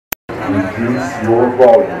Reduce your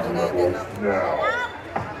volume levels now.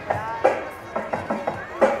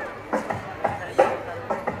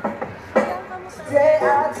 Today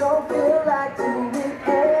I don't feel like doing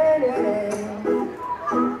anything.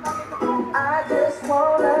 I just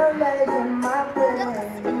wanna lay in my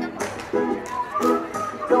bed.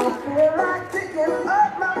 Don't feel like picking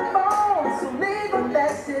up my phone, so leave a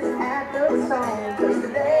message at the tone. 'Cause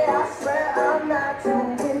today I swear I'm not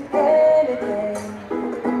doing anything.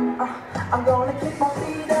 I'm gonna kick my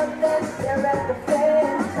feet up and stare at the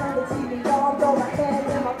fans. Turn the TV on, throw my hand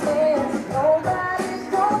in my pants. Nobody's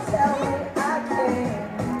gonna tell me I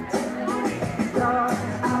can't. No,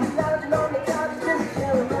 I'm lounging on the couch, just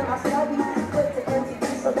chilling in my study. Put the MTV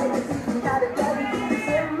so they can teach me how to study. It's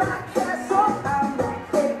in my castle, I'm the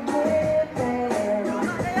picnic man.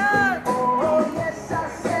 Oh yes, I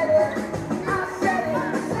said it, I said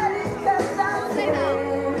it, said it 'cause I did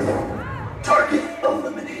it. Target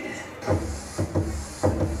eliminated.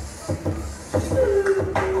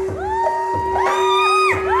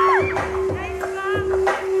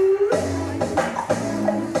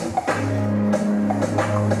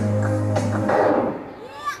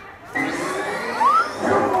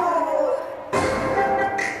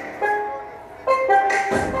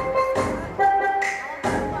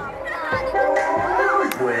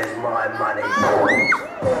 Where's my money?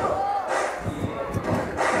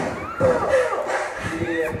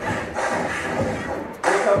 Yeah.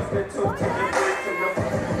 Here comes the two to get rid to the.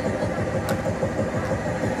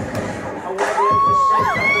 I want it to shake,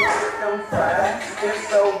 I'm gonna get them fire. If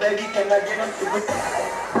so, baby, can I get them to the.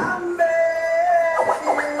 I'm bad.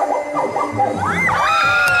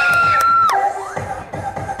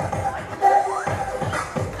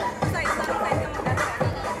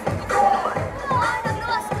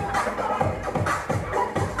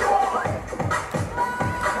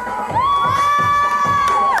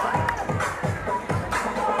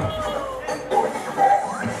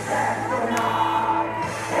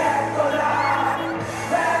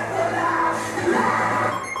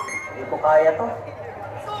 Kaya to.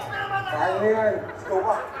 Kaya mo yan. Ikaw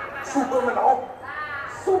ba? Superman ako.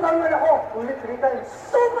 Superman ako. Ulit 3 times.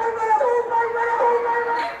 Superman ako. Superman ako.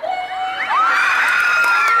 Superman.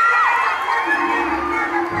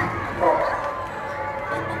 Oh.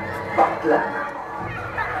 Bakla na.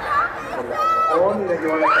 Wala ako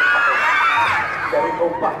nilagyan sa pake. Pero ikaw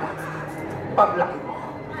ba? Paglaki mo,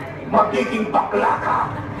 magiging bakla ka.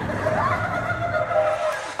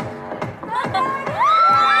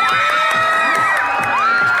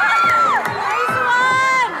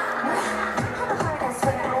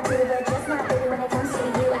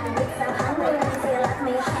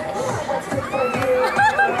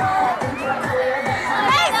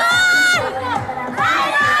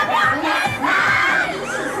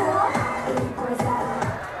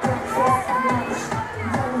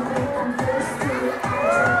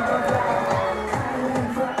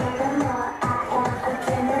 For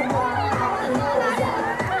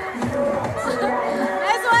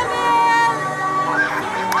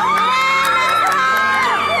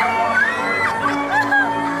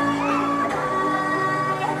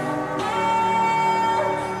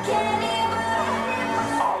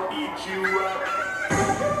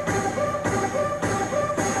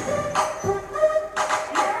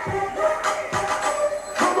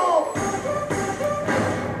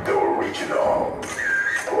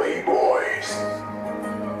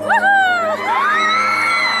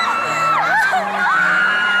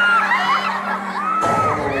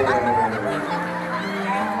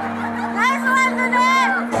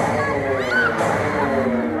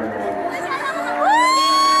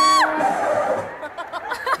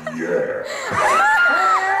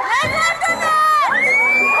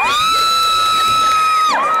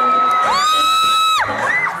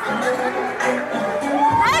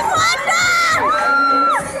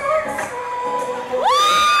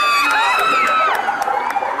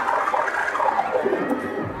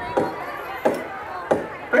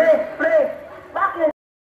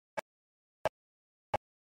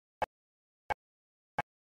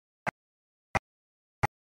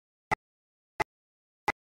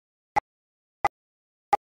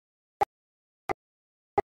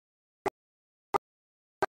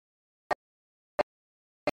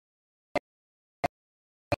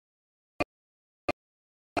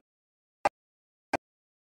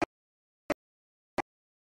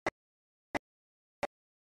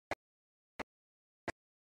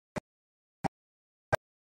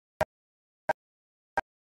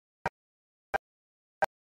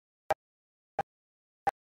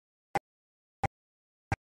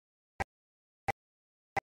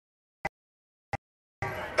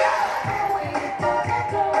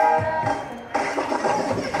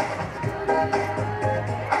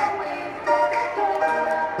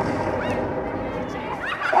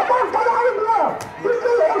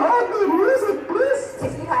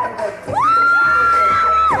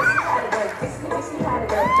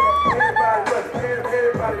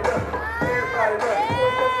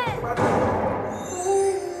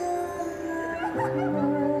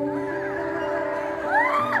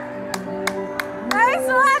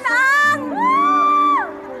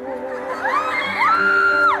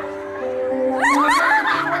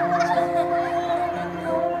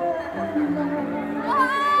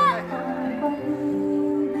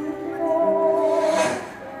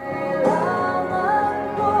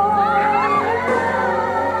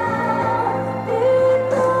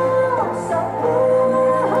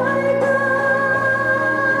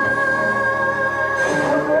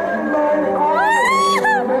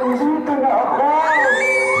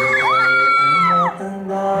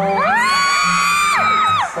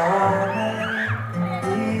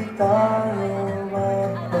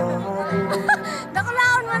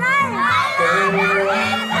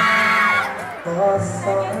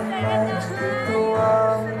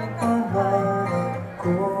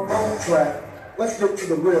track. Let's get to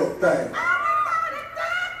the real thing.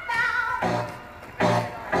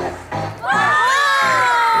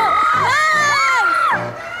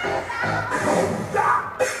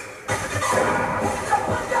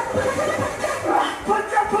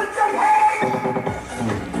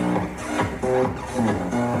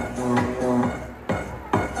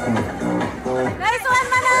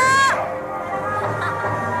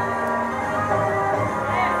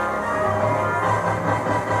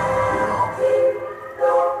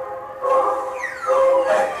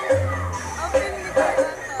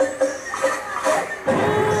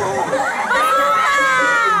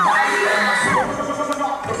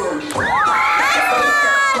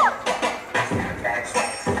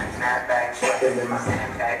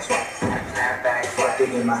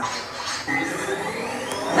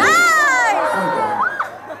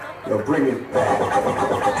 Yo, bring it back.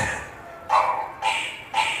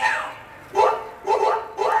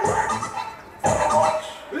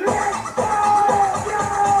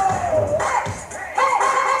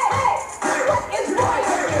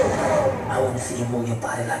 I want to see you move your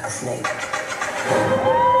body like a snake.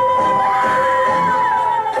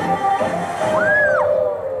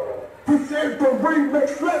 This is the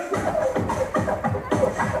remix lesson.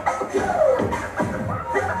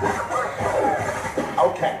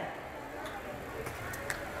 Okay.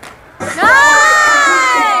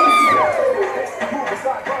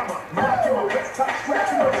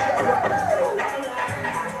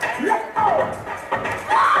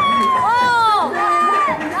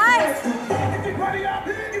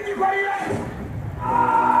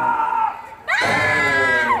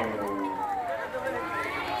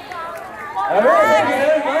 All right, thank you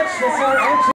very much. That's our